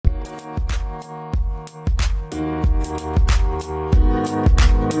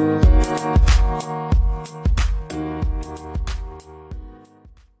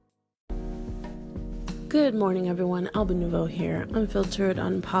Good morning, everyone. Alba Nouveau here, unfiltered,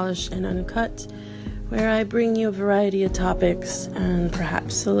 unpolished, and uncut, where I bring you a variety of topics and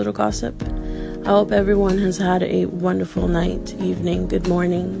perhaps a little gossip. I hope everyone has had a wonderful night, evening, good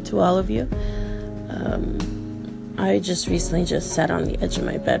morning to all of you. I just recently sat on the edge of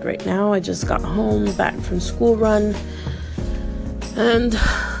my bed right now. I just got home, back from school run, and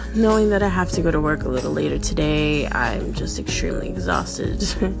knowing that I have to go to work a little later today, I'm just extremely exhausted.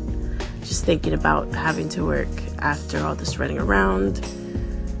 Just thinking about having to work after all this running around.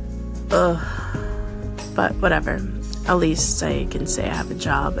 But whatever. At least I can say I have a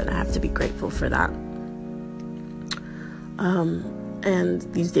job and I have to be grateful for that. And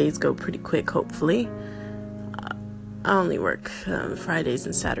these days go pretty quick, hopefully. I only work Fridays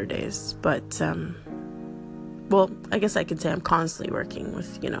and Saturdays, but well, I guess I could say I'm constantly working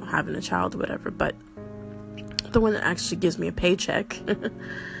with, having a child or whatever, but the one that actually gives me a paycheck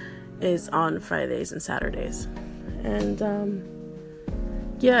is on Fridays and Saturdays. And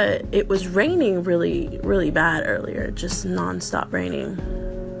it was raining really, really bad earlier, just nonstop raining,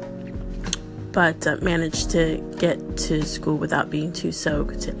 but managed to get to school without being too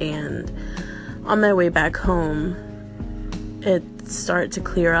soaked. And on my way back home, it started to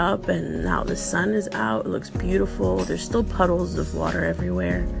clear up, and now the sun is out. It looks beautiful. There's still puddles of water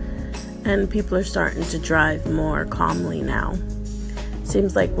everywhere, and people are starting to drive more calmly now.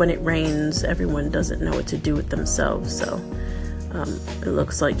 Seems like when it rains, everyone doesn't know what to do with themselves, so it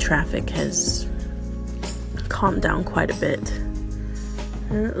looks like traffic has calmed down quite a bit,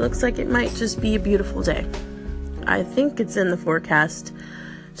 and it looks like it might just be a beautiful day. I think it's in the forecast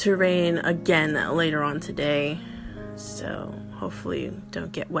to rain again later on today, so hopefully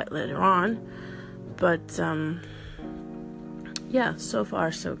don't get wet later on. But so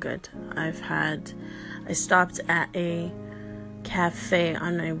far so good. I stopped at a cafe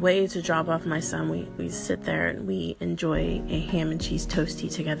on my way to drop off my son. We sit there and we enjoy a ham and cheese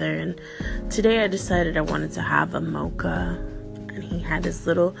toastie together, and today I decided I wanted to have a mocha, and he had his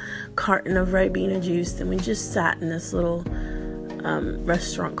little carton of Ribena juice, and we just sat in this little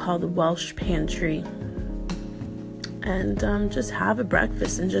restaurant called the Welsh Pantry and just have a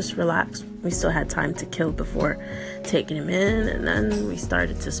breakfast and just relax. We still had time to kill before taking him in, and then we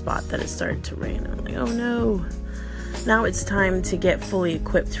started to spot that it started to rain. I'm like, oh no. Now it's time to get fully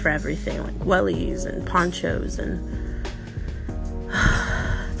equipped for everything, like wellies and ponchos and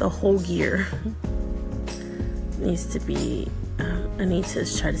the whole gear. Needs to be, I need to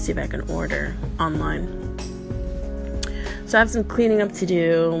try to see if I can order online. So I have some cleaning up to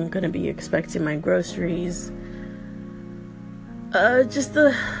do. I'm going to be expecting my groceries. Just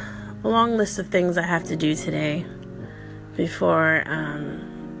a long list of things I have to do today before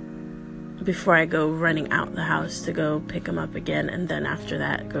I go running out the house to go pick him up again, and then after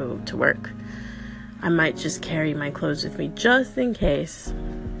that go to work. I might just carry my clothes with me just in case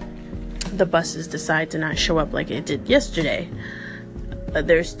the buses decide to not show up like it did yesterday.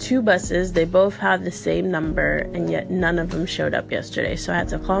 There's 2 buses, they both have the same number, and yet none of them showed up yesterday. So I had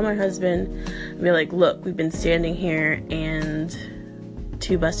to call my husband and be like, look, we've been standing here and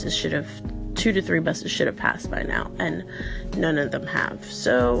 2 to 3 buses should have passed by now, and none of them have.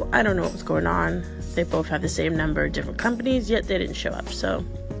 So I don't know what was going on. They both have the same number, different companies, yet they didn't show up. So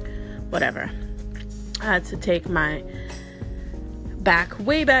whatever. I had to take my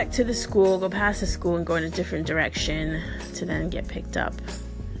way back to the school, go past the school and go in a different direction to then get picked up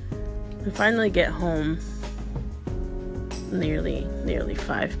and finally get home nearly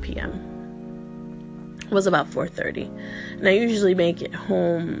 5 p.m. It was about 4:30, and I usually make it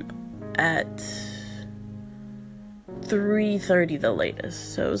home at 3:30 the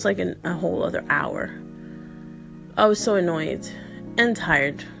latest, so it was like a whole other hour. I was so annoyed and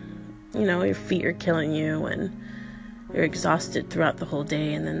tired. Your feet are killing you and you're exhausted throughout the whole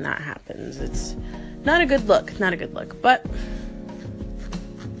day, and then that happens. It's not a good look, but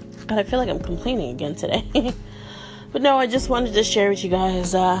I feel like I'm complaining again today. But no, I just wanted to share with you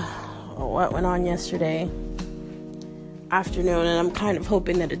guys what went on yesterday afternoon, and I'm kind of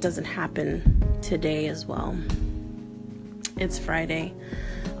hoping that it doesn't happen today as well. It's Friday.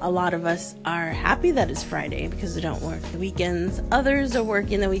 A lot of us are happy that it's Friday because they don't work the weekends. Others are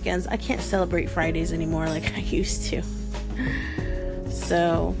working the weekends. I can't celebrate Fridays anymore like I used to.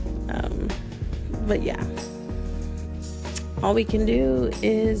 So, but yeah. All we can do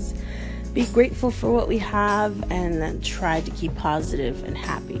is be grateful for what we have and then try to keep positive and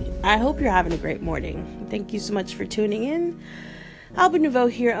happy. I hope you're having a great morning. Thank you so much for tuning in. Alba Nouveau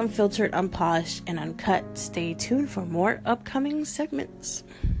here, unfiltered, unpolished, and uncut. Stay tuned for more upcoming segments.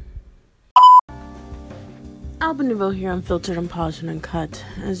 Alba Nouveau here, unfiltered, unpolished, and uncut.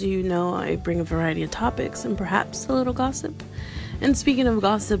 As you know, I bring a variety of topics and perhaps a little gossip. And speaking of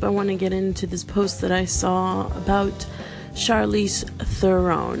gossip, I want to get into this post that I saw about Charlize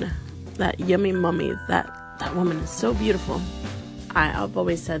Theron, that yummy mummy. That woman is so beautiful. I've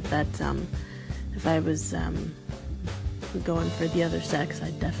always said that if I was going for the other sex,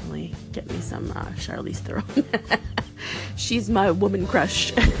 I'd definitely get me some Charlize Theron. She's my woman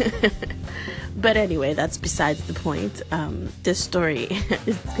crush. But anyway, that's besides the point. This story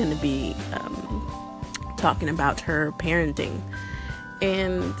is going to be talking about her parenting.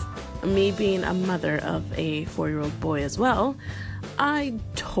 And me being a mother of a 4-year-old boy as well, I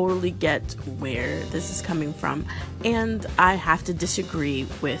totally get where this is coming from. And I have to disagree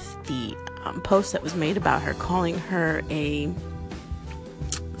with the post that was made about her, calling her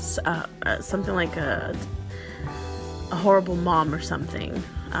something like a horrible mom or something.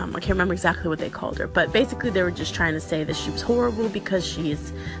 I can't remember exactly what they called her, but basically they were just trying to say that she was horrible because she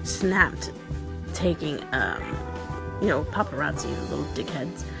is snapped taking, paparazzi, the little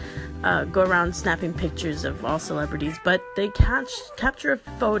dickheads, go around snapping pictures of all celebrities, but they capture a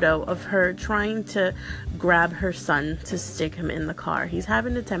photo of her trying to grab her son to stick him in the car. He's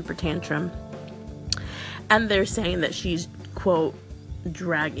having a temper tantrum, and they're saying that she's, quote,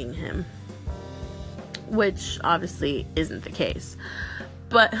 dragging him, which obviously isn't the case.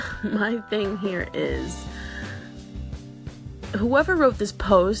 But my thing here is, whoever wrote this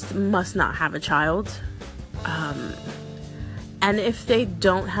post must not have a child. And if they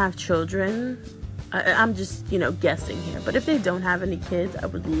don't have children, I'm just, guessing here. But if they don't have any kids, I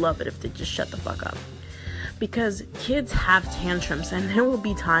would love it if they just shut the fuck up. Because kids have tantrums, and there will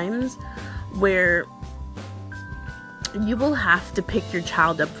be times where you will have to pick your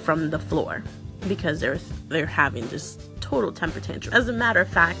child up from the floor because they're having this total temper tantrum. As a matter of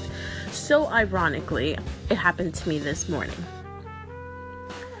fact, so ironically, it happened to me this morning.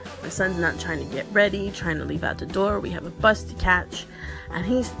 My son's not trying to get ready, trying to leave out the door. We have a bus to catch, and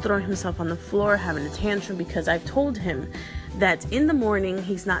he's throwing himself on the floor, having a tantrum because I've told him that in the morning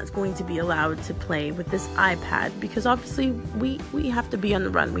he's not going to be allowed to play with this iPad because obviously we have to be on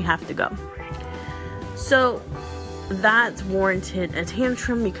the run. We have to go. So that warranted a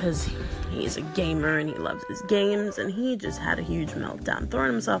tantrum because he's a gamer and he loves his games, and he just had a huge meltdown,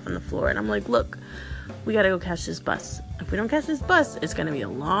 throwing himself on the floor. And I'm like, look, we gotta go catch this bus. If we don't catch this bus, it's gonna be a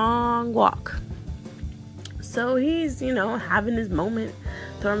long walk. So he's, having his moment,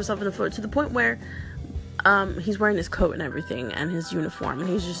 throwing himself on the floor to the point where he's wearing his coat and everything and his uniform, and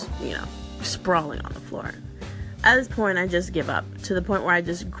he's just, sprawling on the floor. At this point, I just give up, to the point where I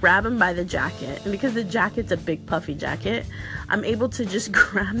just grab him by the jacket. And because the jacket's a big puffy jacket, I'm able to just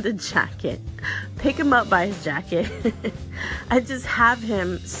grab the jacket, pick him up by his jacket. I just have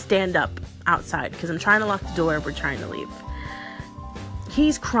him stand up outside because I'm trying to lock the door. We're trying to leave.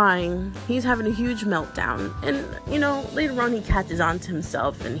 He's crying. He's having a huge meltdown. And, later on he catches on to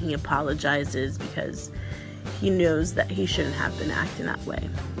himself and he apologizes because he knows that he shouldn't have been acting that way.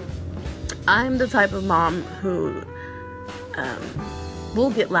 I'm the type of mom who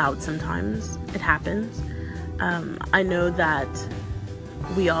will get loud sometimes. It happens. I know that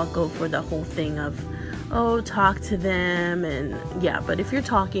we all go for the whole thing of, talk to them, and but if you're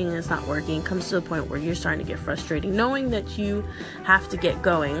talking and it's not working, it comes to the point where you're starting to get frustrated. Knowing that you have to get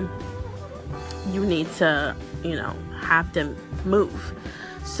going, you need to, have them move.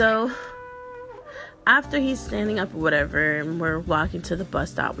 So after he's standing up or whatever, and we're walking to the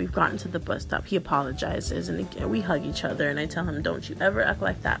bus stop, we've gotten to the bus stop, he apologizes, and again, we hug each other, and I tell him, don't you ever act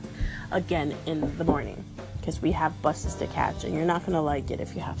like that again in the morning, because we have buses to catch, and you're not going to like it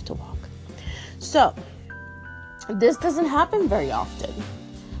if you have to walk. So, this doesn't happen very often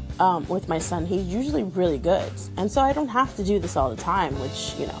with my son. He's usually really good, and so I don't have to do this all the time,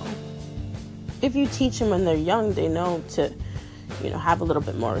 which, if you teach them when they're young, they know to, have a little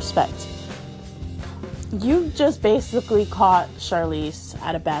bit more respect. You just basically caught Charlize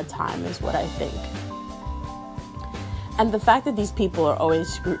at a bad time is what I think. And the fact that these people are always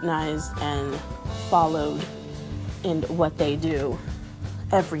scrutinized and followed in what they do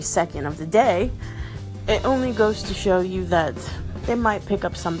every second of the day, it only goes to show you that they might pick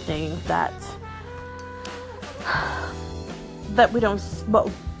up something that we don't,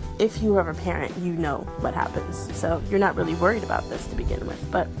 well, if you are a parent, you know what happens. So you're not really worried about this to begin with,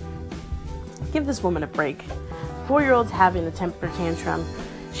 but give this woman a break. 4-year-old's having a temper tantrum.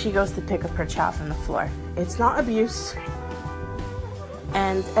 She goes to pick up her child from the floor. It's not abuse,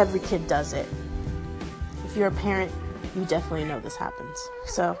 and every kid does it. If you're a parent, you definitely know this happens.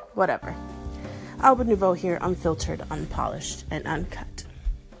 So, whatever. Alba Nouveau here, unfiltered, unpolished, and uncut.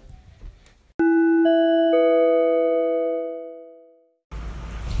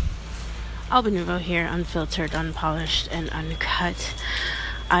 Alba Nuvo here, unfiltered, unpolished, and uncut.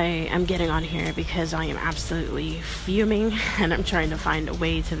 I am getting on here because I am absolutely fuming, and I'm trying to find a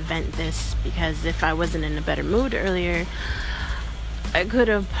way to vent this, because if I wasn't in a better mood earlier, I could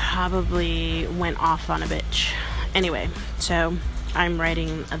have probably went off on a bitch. Anyway, so I'm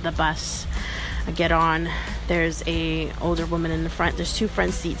riding the bus. I get on. There's a older woman in the front. There's two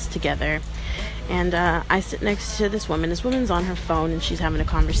front seats together, and I sit next to this woman. This woman's on her phone, and she's having a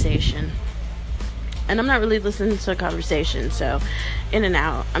conversation. And I'm not really listening to a conversation, so in and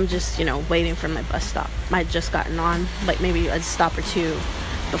out. I'm just, waiting for my bus stop. I just gotten on, like maybe a stop or two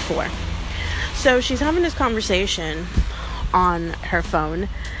before. So she's having this conversation on her phone,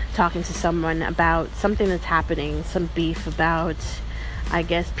 talking to someone about something that's happening, some beef about, I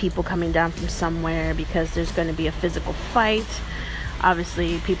guess, people coming down from somewhere because there's going to be a physical fight.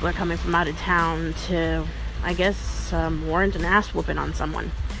 Obviously, people are coming from out of town to, I guess, warrant an ass whooping on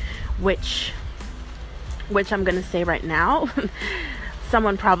someone, which I'm going to say right now,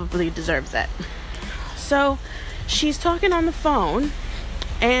 someone probably deserves it. So she's talking on the phone,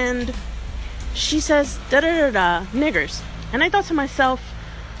 and she says, da-da-da-da, niggers. And I thought to myself,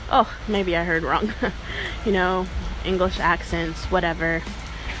 oh, maybe I heard wrong. English accents, whatever.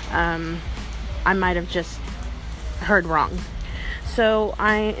 I might have just heard wrong. So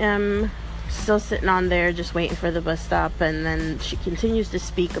I am still sitting on there just waiting for the bus stop, and then she continues to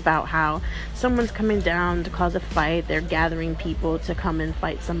speak about how someone's coming down to cause a fight. They're gathering people to come and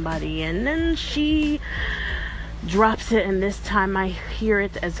fight somebody, and then she drops it, and this time I hear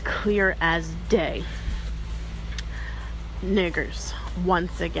it as clear as day. Niggers,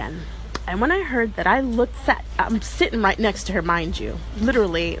 once again. And when I heard that, I'm sitting right next to her, mind you,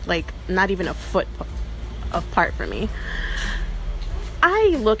 literally like not even a foot apart from me.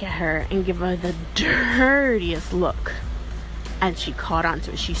 I look at her and give her the dirtiest look, and she caught on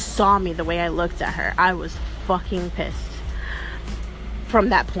to it. She saw me the way I looked at her. I was fucking pissed from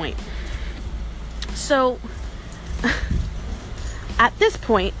that point. So at this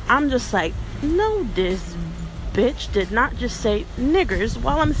point, I'm just like, no, this bitch did not just say niggers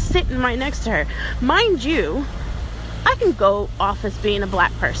while I'm sitting right next to her. Mind you, I can go off as being a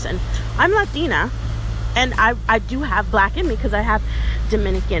black person. I'm Latina, and I do have black in me because I have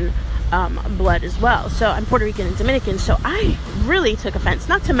Dominican blood as well. So I'm Puerto Rican and Dominican, so I really took offense.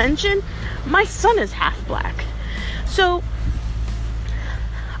 Not to mention, my son is half black. So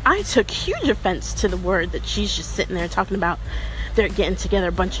I took huge offense to the word that she's just sitting there talking about. They're getting together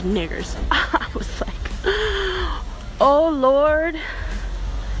a bunch of niggers. I was like, oh Lord.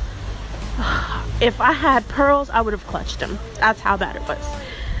 If I had pearls, I would have clutched them. That's how bad it was.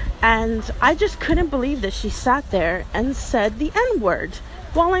 And I just couldn't believe that she sat there and said the N-word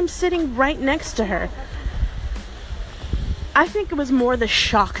while I'm sitting right next to her. I think it was more the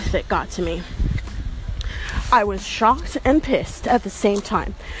shock that got to me. I was shocked and pissed at the same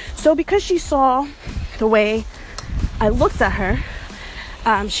time. So because she saw the way I looked at her,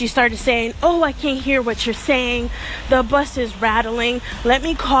 she started saying, oh, I can't hear what you're saying. The bus is rattling. Let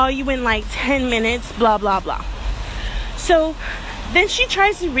me call you in like 10 minutes, blah, blah, blah. So then she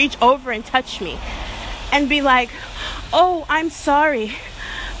tries to reach over and touch me and be like, oh, I'm sorry.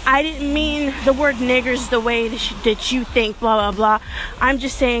 I didn't mean the word niggers the way that you think, blah, blah, blah. I'm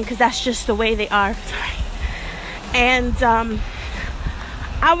just saying because that's just the way they are. And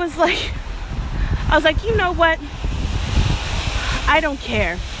I was like, you know what? I don't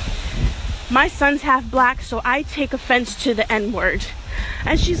care. My son's half black, so I take offense to the N-word.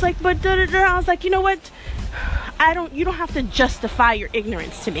 And she's like, but da-da-da. I was like, you know what? You don't have to justify your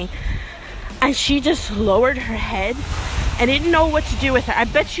ignorance to me. And she just lowered her head and didn't know what to do with her. I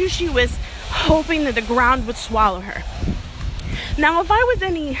bet you she was hoping that the ground would swallow her. Now, if I was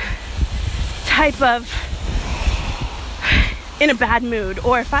any type of in a bad mood,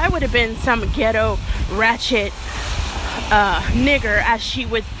 or if I would have been some ghetto ratchet nigger, as she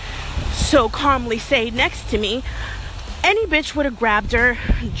would so calmly say next to me, any bitch would have grabbed her,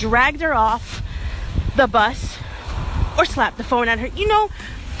 dragged her off the bus, or slapped the phone at her.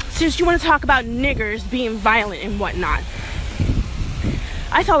 Since you want to talk about niggers being violent and whatnot,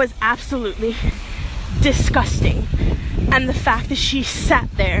 I thought it was absolutely disgusting. And the fact that she sat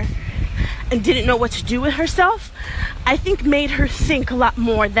there and didn't know what to do with herself, I think made her think a lot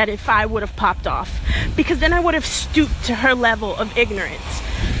more that if I would have popped off, because then I would have stooped to her level of ignorance,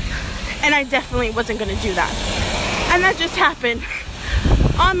 and I definitely wasn't going to do that. And that just happened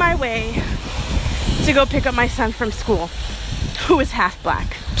on my way to go pick up my son from school, who is half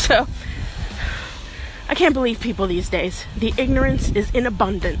black. So I can't believe people these days. The ignorance is in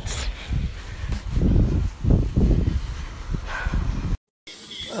abundance.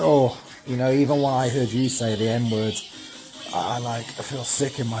 Oh, even when I heard you say the N-word, I feel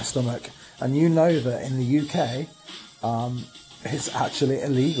sick in my stomach. And that in the UK, it's actually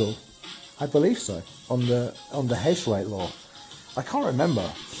illegal. I believe so, under Hate law. I can't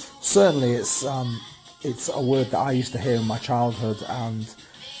remember. Certainly, it's a word that I used to hear in my childhood, and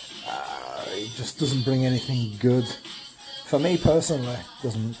it just doesn't bring anything good. For me personally, it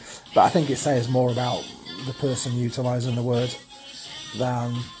doesn't. But I think it says more about the person utilising the word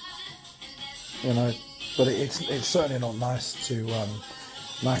than, But it's certainly not nice to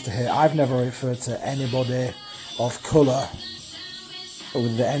hear. I've never referred to anybody of colour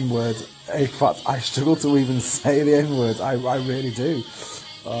with the N-word. In fact, I struggle to even say the N-word. I really do.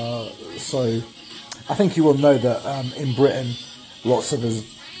 So I think you will know that in Britain, lots of us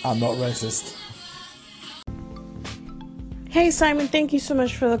are not racist. Hey Simon, thank you so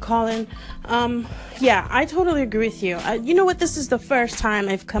much for the call-in. Yeah, I totally agree with you. You know what? This is the first time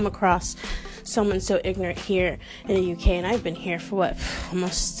I've come across someone so ignorant here in the UK, and I've been here for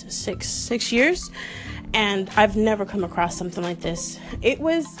almost six years, and I've never come across something like this. It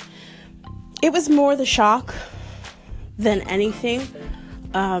was more the shock than anything.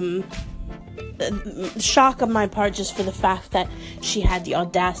 Shock of my part just for the fact that she had the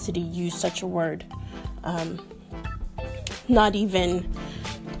audacity to use such a word. Not even,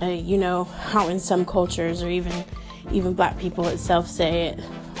 how in some cultures or even black people itself say it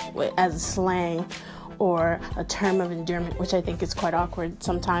as a slang or a term of endearment, which I think is quite awkward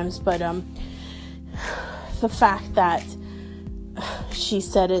sometimes. But the fact that she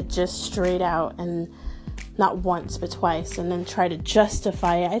said it just straight out and not once but twice, and then try to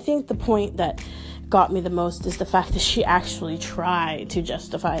justify it. I think the point that got me the most is the fact that she actually tried to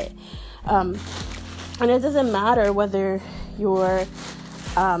justify it. And it doesn't matter whether you're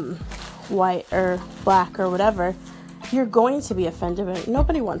white or black or whatever, you're going to be offended. But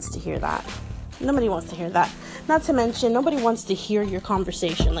nobody wants to hear that. Nobody wants to hear that. Not to mention, nobody wants to hear your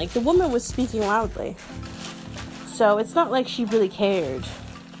conversation. Like, the woman was speaking loudly. So it's not like she really cared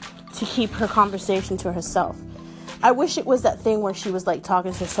to keep her conversation to herself. I wish it was that thing where she was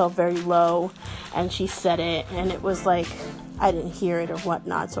talking to herself very low and she said it and it was I didn't hear it or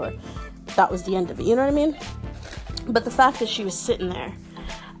whatnot, or that was the end of it, you know what I mean? But the fact that she was sitting there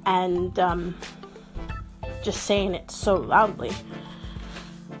and just saying it so loudly,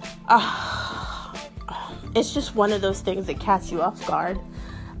 it's just one of those things that catch you off guard.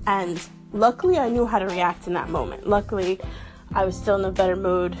 And luckily I knew how to react in that moment. Luckily I was still in a better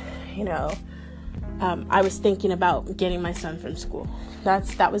mood, I was thinking about getting my son from school.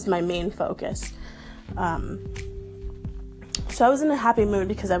 That was my main focus. So I was in a happy mood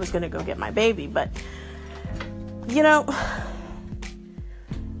because I was going to go get my baby. But,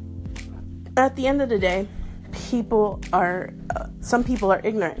 at the end of the day, some people are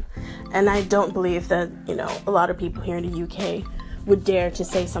ignorant. And I don't believe that, a lot of people here in the UK would dare to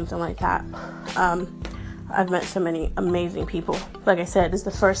say something like that. I've met so many amazing people. Like I said, it's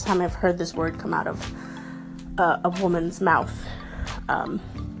the first time I've heard this word come out of a woman's mouth.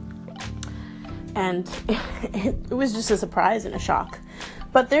 And it was just a surprise and a shock.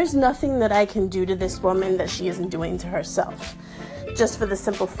 But there's nothing that I can do to this woman that she isn't doing to herself. Just for the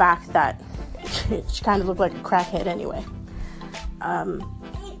simple fact that she kind of looked like a crackhead anyway.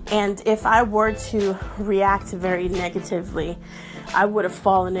 And if I were to react very negatively, I would have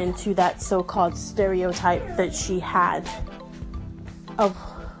fallen into that so-called stereotype that she had of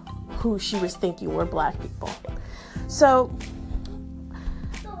who she was thinking were black people. So,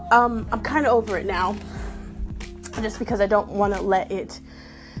 I'm kind of over it now, just because I don't want to let it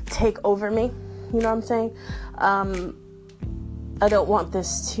take over me, you know what I'm saying? I don't want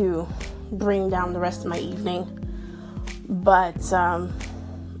this to bring down the rest of my evening, but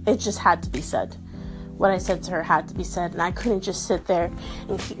it just had to be said. What I said to her had to be said, and I couldn't just sit there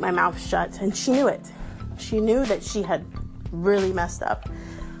and keep my mouth shut, and she knew it. She knew that she had really messed up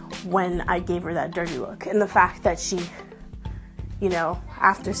when I gave her that dirty look, and the fact that she,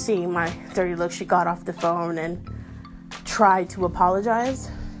 after seeing my dirty look, she got off the phone and tried to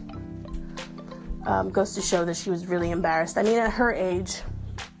apologize, goes to show that she was really embarrassed. I mean, at her age,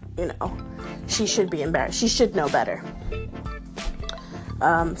 she should be embarrassed. She should know better.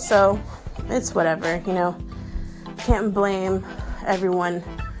 So it's whatever, can't blame everyone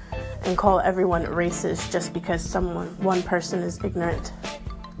and call everyone racist just because one person is ignorant.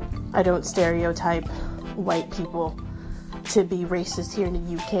 I don't stereotype white people to be racist here in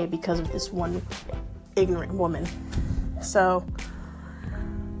the UK because of this one ignorant woman. So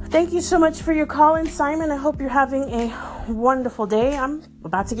thank you so much for your call in, Simon. I hope you're having a wonderful day. I'm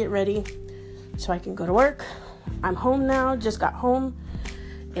about to get ready so I can go to work. I'm home now, just got home.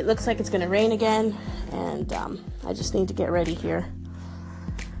 it looks like it's going to rain again, and I just need to get ready here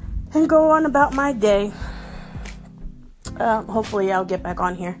and go on about my day. Hopefully I'll get back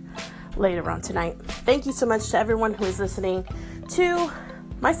on here later on tonight. Thank you so much to everyone who is listening to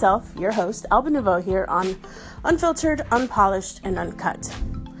myself, your host, Alba Nouveau, here on Unfiltered, Unpolished, and Uncut.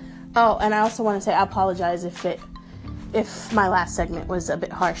 Oh, and I also want to say I apologize if my last segment was a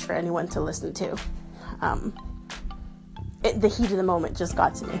bit harsh for anyone to listen to. The heat of the moment just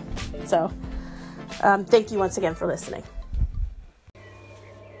got to me. So, thank you once again for listening.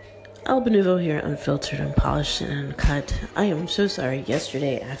 Alba Nouveau here, Unfiltered, Unpolished, and Uncut. I am so sorry.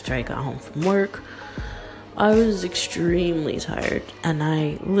 Yesterday, after I got home from work, I was extremely tired, and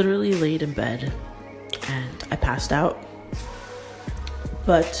I literally laid in bed, and I passed out.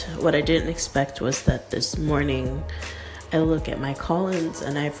 But what I didn't expect was that this morning, I look at my call-ins,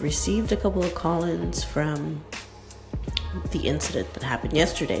 and I've received a couple of call-ins from the incident that happened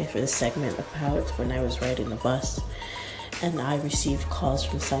yesterday for the segment about when I was riding the bus. And I received calls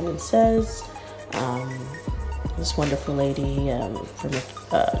from Simon Says, this wonderful lady from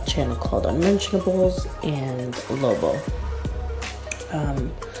a channel called Unmentionables, and Lobo. I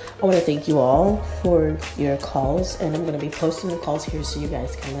want to thank you all for your calls, and I'm going to be posting the calls here so you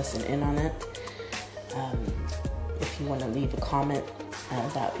guys can listen in on it. If you want to leave a comment,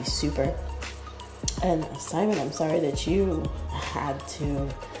 that would be super. And Simon, I'm sorry that you had to,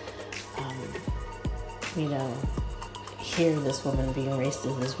 hear this woman being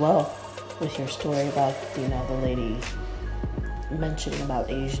racist as well, with your story about, the lady mentioning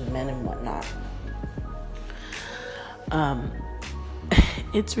about Asian men and whatnot.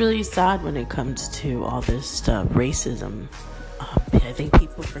 It's really sad when it comes to all this stuff, racism. I think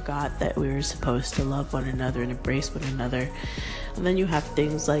people forgot that we were supposed to love one another and embrace one another. And then you have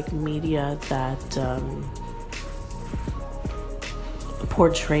things like media that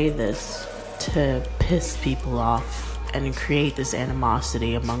portray this to piss people off and create this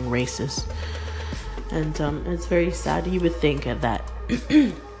animosity among races. And it's very sad. You would think that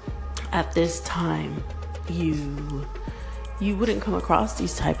at this time you wouldn't come across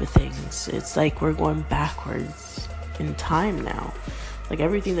these type of things. It's like we're going backwards in time now. Like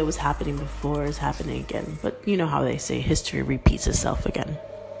everything that was happening before is happening again. But you know how they say history repeats itself again.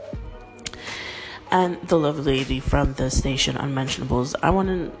 And the lovely lady from the station Unmentionables, I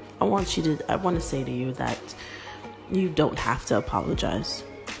want to say to you that you don't have to apologize.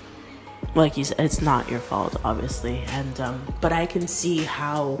 Like you said, it's not your fault, obviously. And but I can see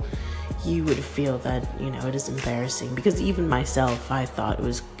how you would feel that, it is embarrassing. Because even myself, I thought it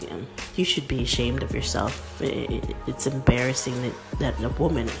was, you should be ashamed of yourself. It's embarrassing that a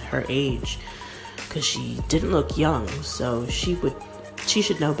woman at her age, because she didn't look young, so she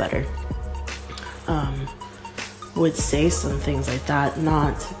should know better, would say some things like that,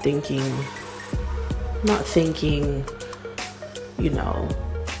 not thinking,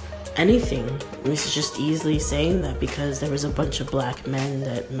 anything. This is just easily saying that because there was a bunch of black men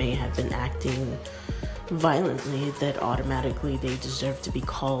that may have been acting violently, that automatically they deserve to be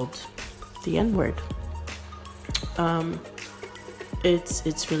called the N-word.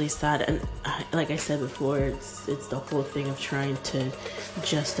 It's really sad, and like I said before, it's the whole thing of trying to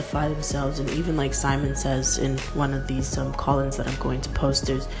justify themselves. And even like Simon says in one of these call-ins that I'm going to post,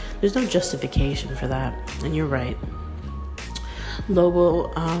 there's no justification for that. And you're right.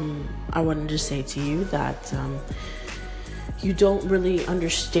 Lobo, I wanted to say to you that you don't really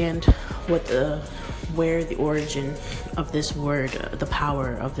understand where the origin of this word, the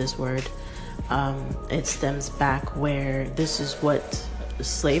power of this word. It stems back where this is what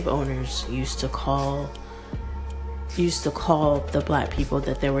slave owners used to call the black people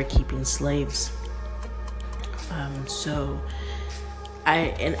that they were keeping slaves. So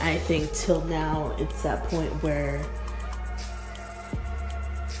I think till now it's that point where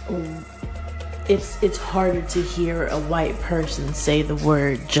it's harder to hear a white person say the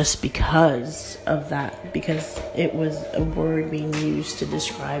word just because of that, because it was a word being used to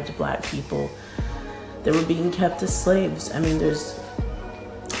describe the black people that were being kept as slaves. I mean,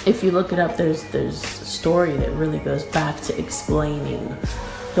 if you look it up, there's a story that really goes back to explaining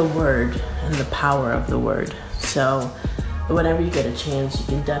the word and the power of the word. So whenever you get a chance, you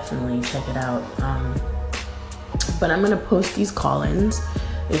can definitely check it out. But I'm going to post these call-ins.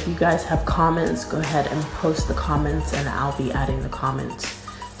 If you guys have comments, go ahead and post the comments, and I'll be adding the comments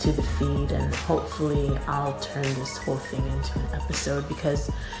to the feed, and hopefully I'll turn this whole thing into an episode, because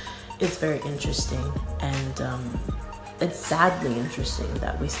it's very interesting, and it's sadly interesting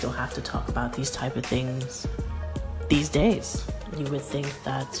that we still have to talk about these type of things these days. You would think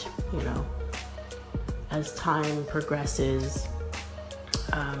that, as time progresses,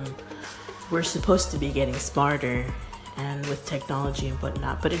 we're supposed to be getting smarter and with technology and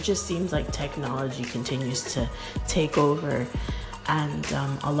whatnot, but it just seems like technology continues to take over, and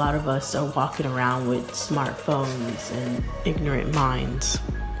a lot of us are walking around with smartphones and ignorant minds.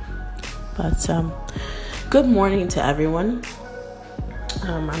 But good morning to everyone.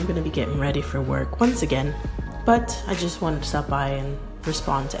 I'm going to be getting ready for work once again, but I just wanted to stop by and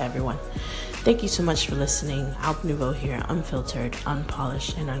respond to everyone. Thank you so much for listening. Alp Nouveau here, unfiltered,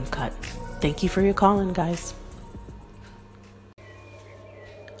 unpolished, and uncut. Thank you for your calling, guys.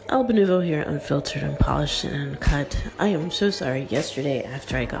 Alp Nouveau here, unfiltered, unpolished, and uncut. I am so sorry. Yesterday,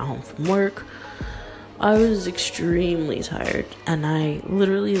 after I got home from work, I was extremely tired, and I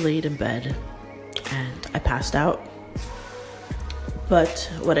literally laid in bed, and I passed out.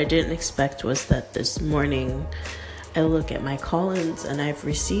 But what I didn't expect was that this morning, I look at my call-ins, and I've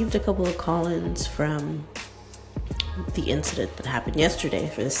received a couple of call-ins from the incident that happened yesterday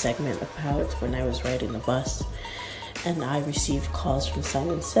for the segment about when I was riding the bus. And I received calls from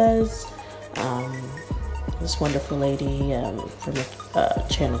Simon Says, this wonderful lady from a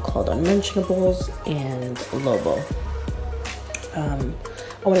channel called Unmentionables, and Lobo.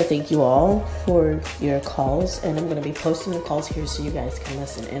 I want to thank you all for your calls, and I'm going to be posting the calls here so you guys can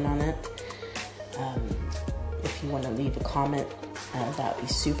listen in on it. If you want to leave a comment, that would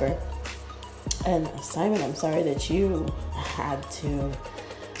be super. And Simon, I'm sorry that you had to,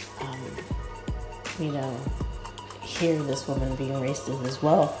 hear this woman being racist as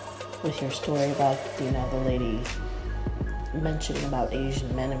well with your story about, the lady mentioning about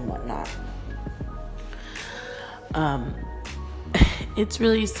Asian men and whatnot. It's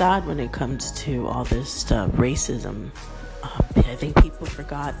really sad when it comes to all this stuff, racism. I think people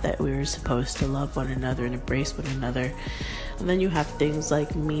forgot that we were supposed to love one another and embrace one another. And then you have things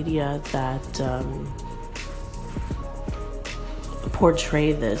like media that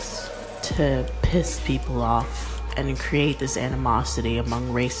portray this to piss people off and create this animosity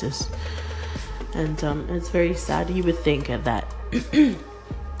among races. And it's very sad. You would think that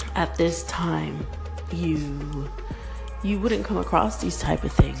at this time you wouldn't come across these type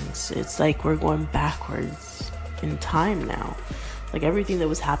of things. It's like we're going backwards in time now. Like everything that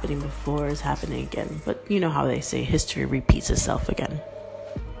was happening before is happening again. But you know how they say history repeats itself again.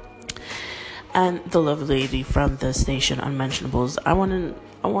 And the lovely lady from the station Unmentionables, I want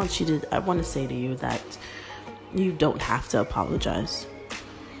to say to you that you don't have to apologize.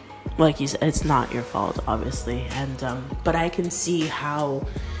 Like you said, it's not your fault, obviously. And but I can see how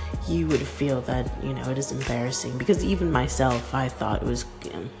you would feel that, it is embarrassing, because even myself, I thought it was,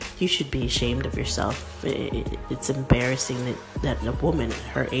 you should be ashamed of yourself. It's embarrassing that a woman at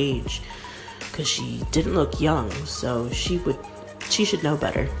her age, because she didn't look young, so she should know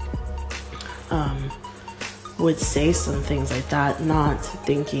better, would say some things like that, not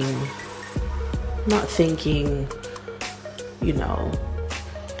thinking,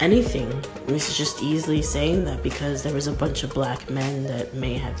 anything. This is just easily saying that because there was a bunch of black men that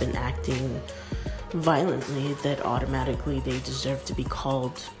may have been acting violently, that automatically they deserve to be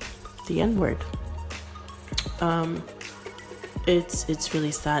called the N-word. It's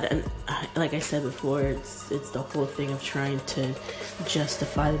really sad, and like I said before, it's the whole thing of trying to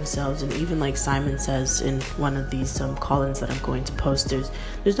justify themselves. And even like Simon Says in one of these call-ins that I'm going to post,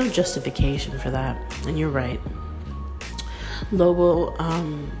 there's no justification for that, and you're right. Lobo,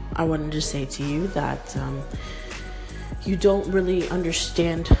 I wanted to say to you that you don't really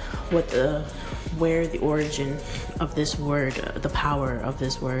understand where the origin of this word, the power of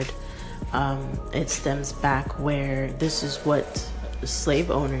this word. It stems back where this is what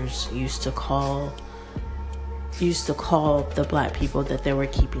slave owners used to call the black people that they were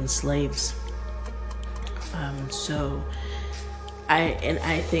keeping slaves. So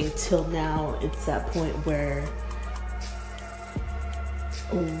I think till now it's that point where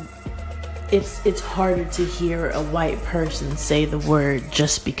it's harder to hear a white person say the word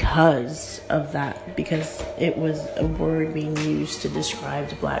just because of that, because it was a word being used to describe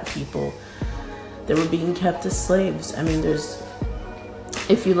the black people that were being kept as slaves. I mean,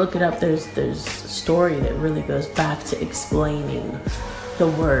 if you look it up, there's a story that really goes back to explaining the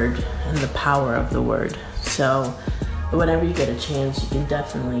word and the power of the word. So whenever you get a chance, you can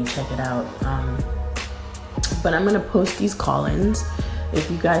definitely check it out. But I'm going to post these call-ins. If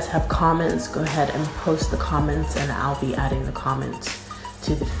you guys have comments, go ahead and post the comments, and I'll be adding the comments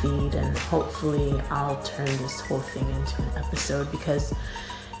to the feed, and hopefully I'll turn this whole thing into an episode, because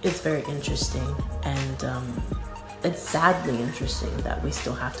it's very interesting, and it's sadly interesting that we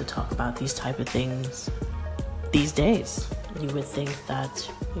still have to talk about these type of things these days. You would think that,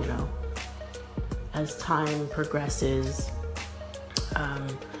 as time progresses,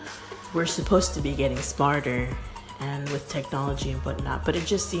 We're supposed to be getting smarter and with technology and whatnot, but it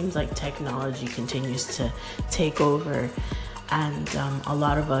just seems like technology continues to take over, and a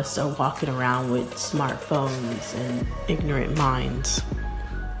lot of us are walking around with smartphones and ignorant minds.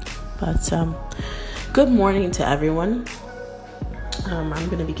 But good morning to everyone. I'm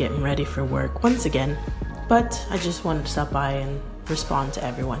going to be getting ready for work once again, but I just wanted to stop by and respond to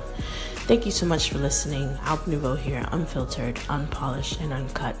everyone. Thank you so much for listening. Alp Nouveau here, unfiltered, unpolished, and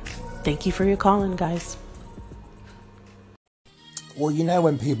uncut. Thank you for your calling, guys. Well, you know,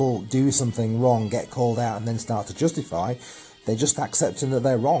 when people do something wrong, get called out, and then start to justify, they're just accepting that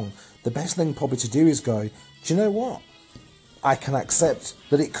they're wrong. The best thing probably to do is go, do you know what? I can accept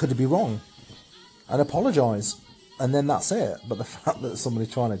that it could be wrong and apologise. And then that's it. But the fact that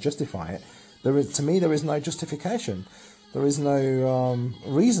somebody's trying to justify it, to me, there is no justification. There is no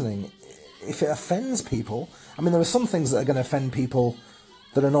reasoning. If it offends people, I mean, there are some things that are going to offend people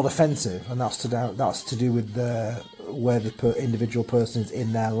that are not offensive, and that's to do with where the individual person is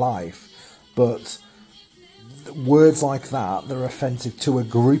in their life. But words like that are offensive to a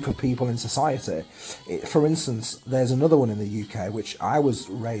group of people in society. For instance, there's another one in the UK which I was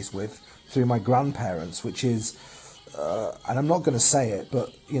raised with through my grandparents, which is, and I'm not going to say it,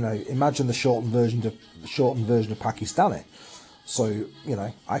 but you know, imagine the shortened version of Pakistani. So, you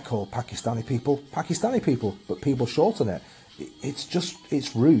know, I call Pakistani people, but people shorten it.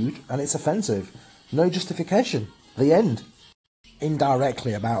 It's rude and it's offensive. No justification. The end.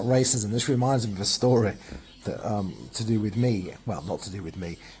 Indirectly about racism, this reminds me of a story that to do with me. Well, not to do with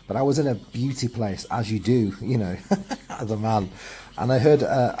me, but I was in a beauty place, as you do, you know, as a man, and I heard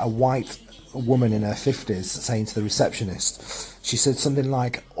a white woman in her 50s saying to the receptionist, she said something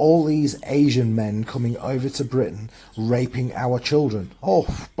like, all these Asian men coming over to Britain raping our children. Oh,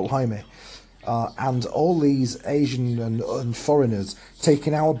 blimey. And all these Asian and foreigners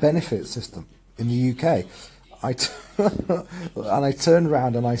taking our benefit system in the UK. And I turned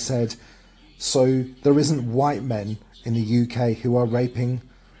around and I said, so there isn't white men in the UK who are raping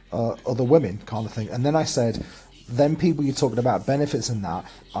other women, kind of thing. And then I said, them people you're talking about benefits and that,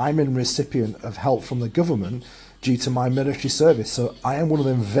 I'm a recipient of help from the government due to my military service, so I am one of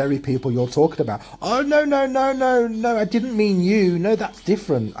them very people you're talking about. Oh, no, I didn't mean you. No, that's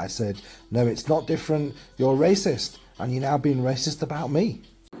different. I said, no, it's not different. You're racist, and you're now being racist about me.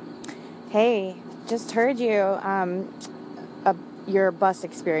 Hey, just heard you, your bus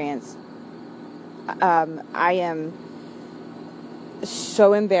experience. I am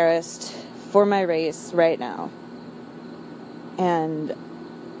so embarrassed for my race right now. And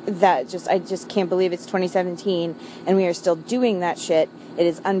I just can't believe it's 2017 and we are still doing that shit. It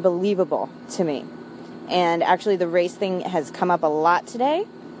is unbelievable to me. And actually the race thing has come up a lot today.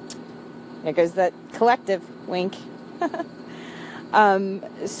 There goes that collective wink.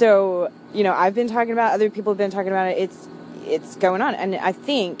 So, you know, I've been talking about, other people have been talking about it. It's going on. And I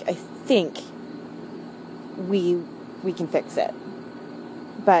think we can fix it.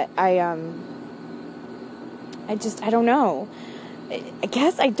 But I don't know. I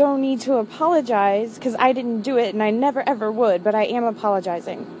guess I don't need to apologize because I didn't do it and I never ever would, but I am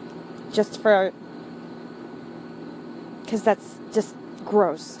apologizing because that's just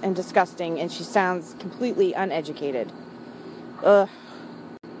gross and disgusting and she sounds completely uneducated. Ugh.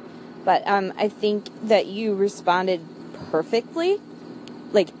 But I think that you responded perfectly,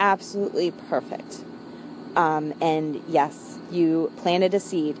 like absolutely perfect. And yes, you planted a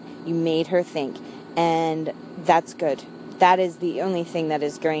seed, you made her think, and that's good. That is the only thing that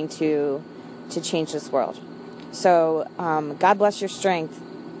is going to change this world. So, God bless your strength,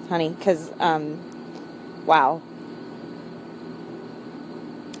 honey, because, wow.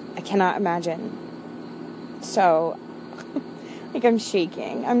 I cannot imagine. So, like I'm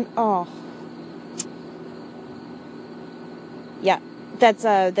shaking. Yeah, that's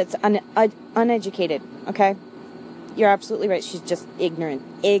uneducated, okay? You're absolutely right. She's just ignorant.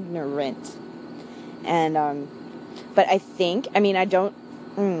 And, but I think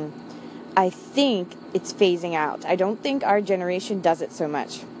it's phasing out. I don't think our generation does it so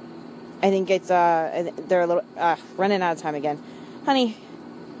much. I think it's, they're a little, running out of time again. Honey,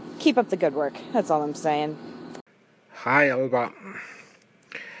 keep up the good work. That's all I'm saying. Hi, Alba.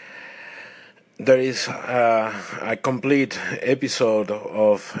 There is a complete episode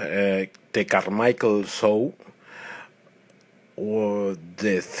of the Carmichael Show.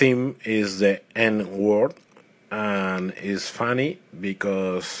 The theme is the N word. And it's funny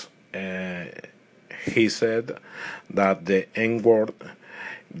because he said that the N-word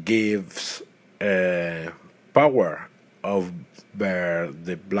gives power over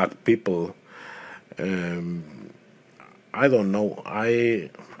the black people. I don't know. I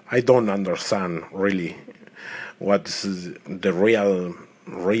don't understand really what's the real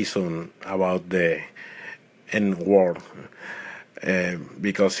reason about the N word.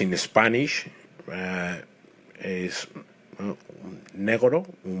 Because in Spanish es un negro,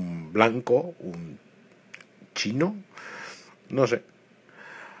 un blanco, un chino, no sé.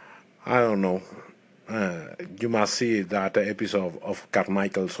 I don't know. You must see that episode of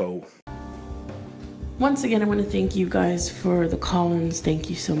Carmichael Show. Once again, I want to thank you guys for the call-ins. Thank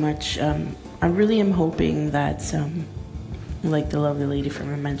you so much. I really am hoping that, like the lovely lady from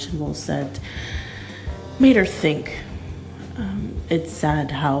Unmentionable said, made her think. It's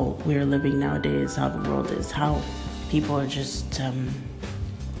sad how we're living nowadays, how the world is, how people are just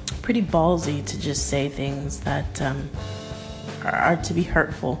pretty ballsy to just say things that are to be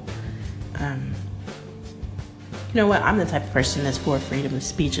hurtful. You know what? I'm the type of person that's for freedom of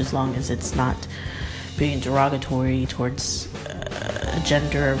speech as long as it's not being derogatory towards a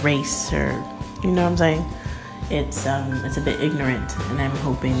gender, a race, or you know what I'm saying? It's a bit ignorant, and I'm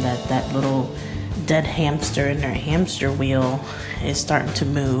hoping that that little dead hamster in their hamster wheel is starting to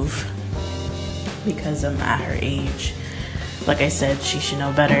move, because at her age, like I said, she should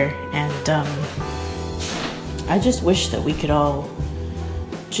know better. And I just wish that we could all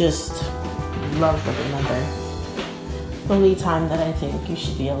just love one another. The only time that I think you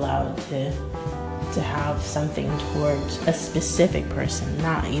should be allowed to have something towards a specific person,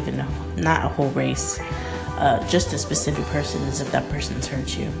 not a whole race, just a specific person, is if that person's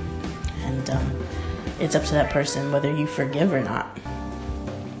hurt you. And it's up to that person whether you forgive or not.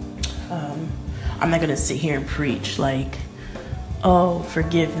 I'm not gonna sit here and preach like, oh,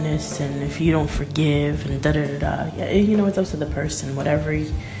 forgiveness, and if you don't forgive, and da da da da. Yeah, you know, it's up to the person. Whatever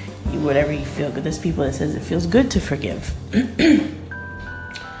you feel good. There's people that says it feels good to forgive.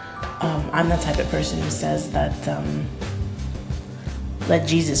 I'm the type of person who says that let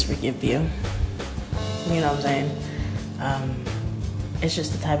Jesus forgive you. You know what I'm saying? It's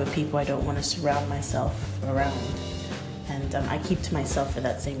just the type of people I don't want to surround myself around. And I keep to myself for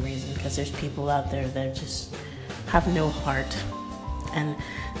that same reason, because there's people out there that just have no heart. And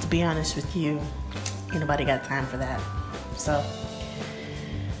to be honest with you, ain't nobody got time for that. So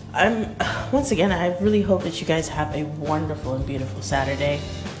once again, I really hope that you guys have a wonderful and beautiful Saturday.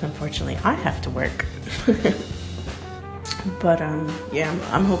 Unfortunately, I have to work. But yeah,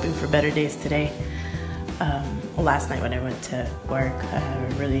 I'm hoping for better days today. Last night when I went to work, I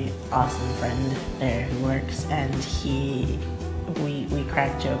have a really awesome friend there who works, and we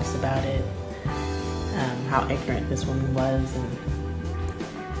cracked jokes about it, how ignorant this woman was, and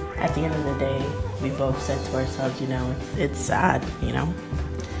at the end of the day, we both said to ourselves, you know, it's sad, you know,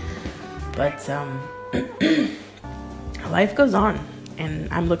 but life goes on,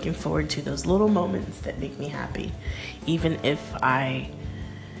 and I'm looking forward to those little moments that make me happy, even if I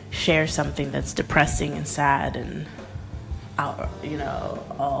share something that's depressing and sad and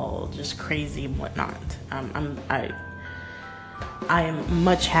all just crazy and whatnot. I am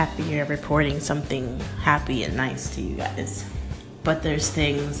much happier reporting something happy and nice to you guys. But there's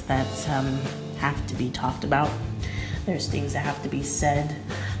things that have to be talked about. There's things that have to be said.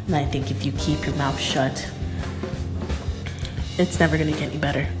 And I think if you keep your mouth shut, it's never going to get any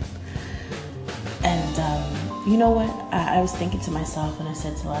better. And you know what? I was thinking to myself, and I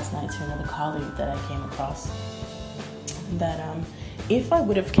said to last night to another colleague that I came across, that if I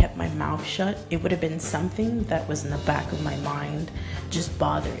would have kept my mouth shut, it would have been something that was in the back of my mind just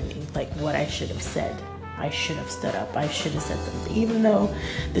bothering me, like what I should have said. I should have stood up. I should have said something. Even though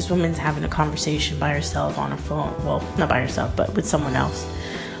this woman's having a conversation by herself on a phone. Well, not by herself, but with someone else.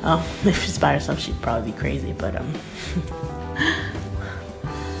 If she's by herself, she'd probably be crazy, but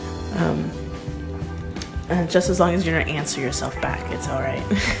just as long as you don't answer yourself back, it's all right.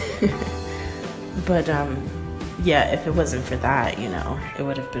 But yeah, if it wasn't for that, you know, it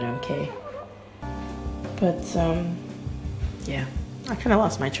would have been okay. But yeah, I kind of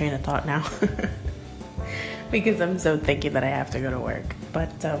lost my train of thought now. Because I'm so thinking that I have to go to work.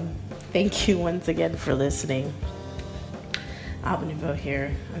 But thank you once again for listening. Alba Nouveau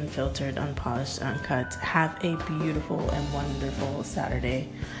here, unfiltered, unpolished, uncut. Have a beautiful and wonderful Saturday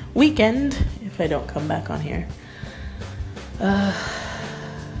weekend if I don't come back on here.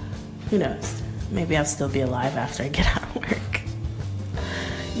 Who knows? Maybe I'll still be alive after I get out of work.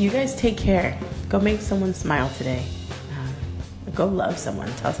 You guys take care. Go make someone smile today. Go love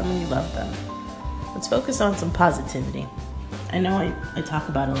someone. Tell someone you love them. Let's focus on some positivity. I know I talk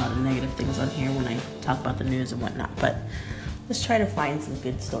about a lot of negative things on here when I talk about the news and whatnot, but let's try to find some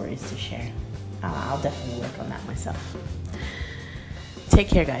good stories to share. I'll definitely work on that myself. Take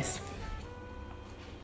care, guys.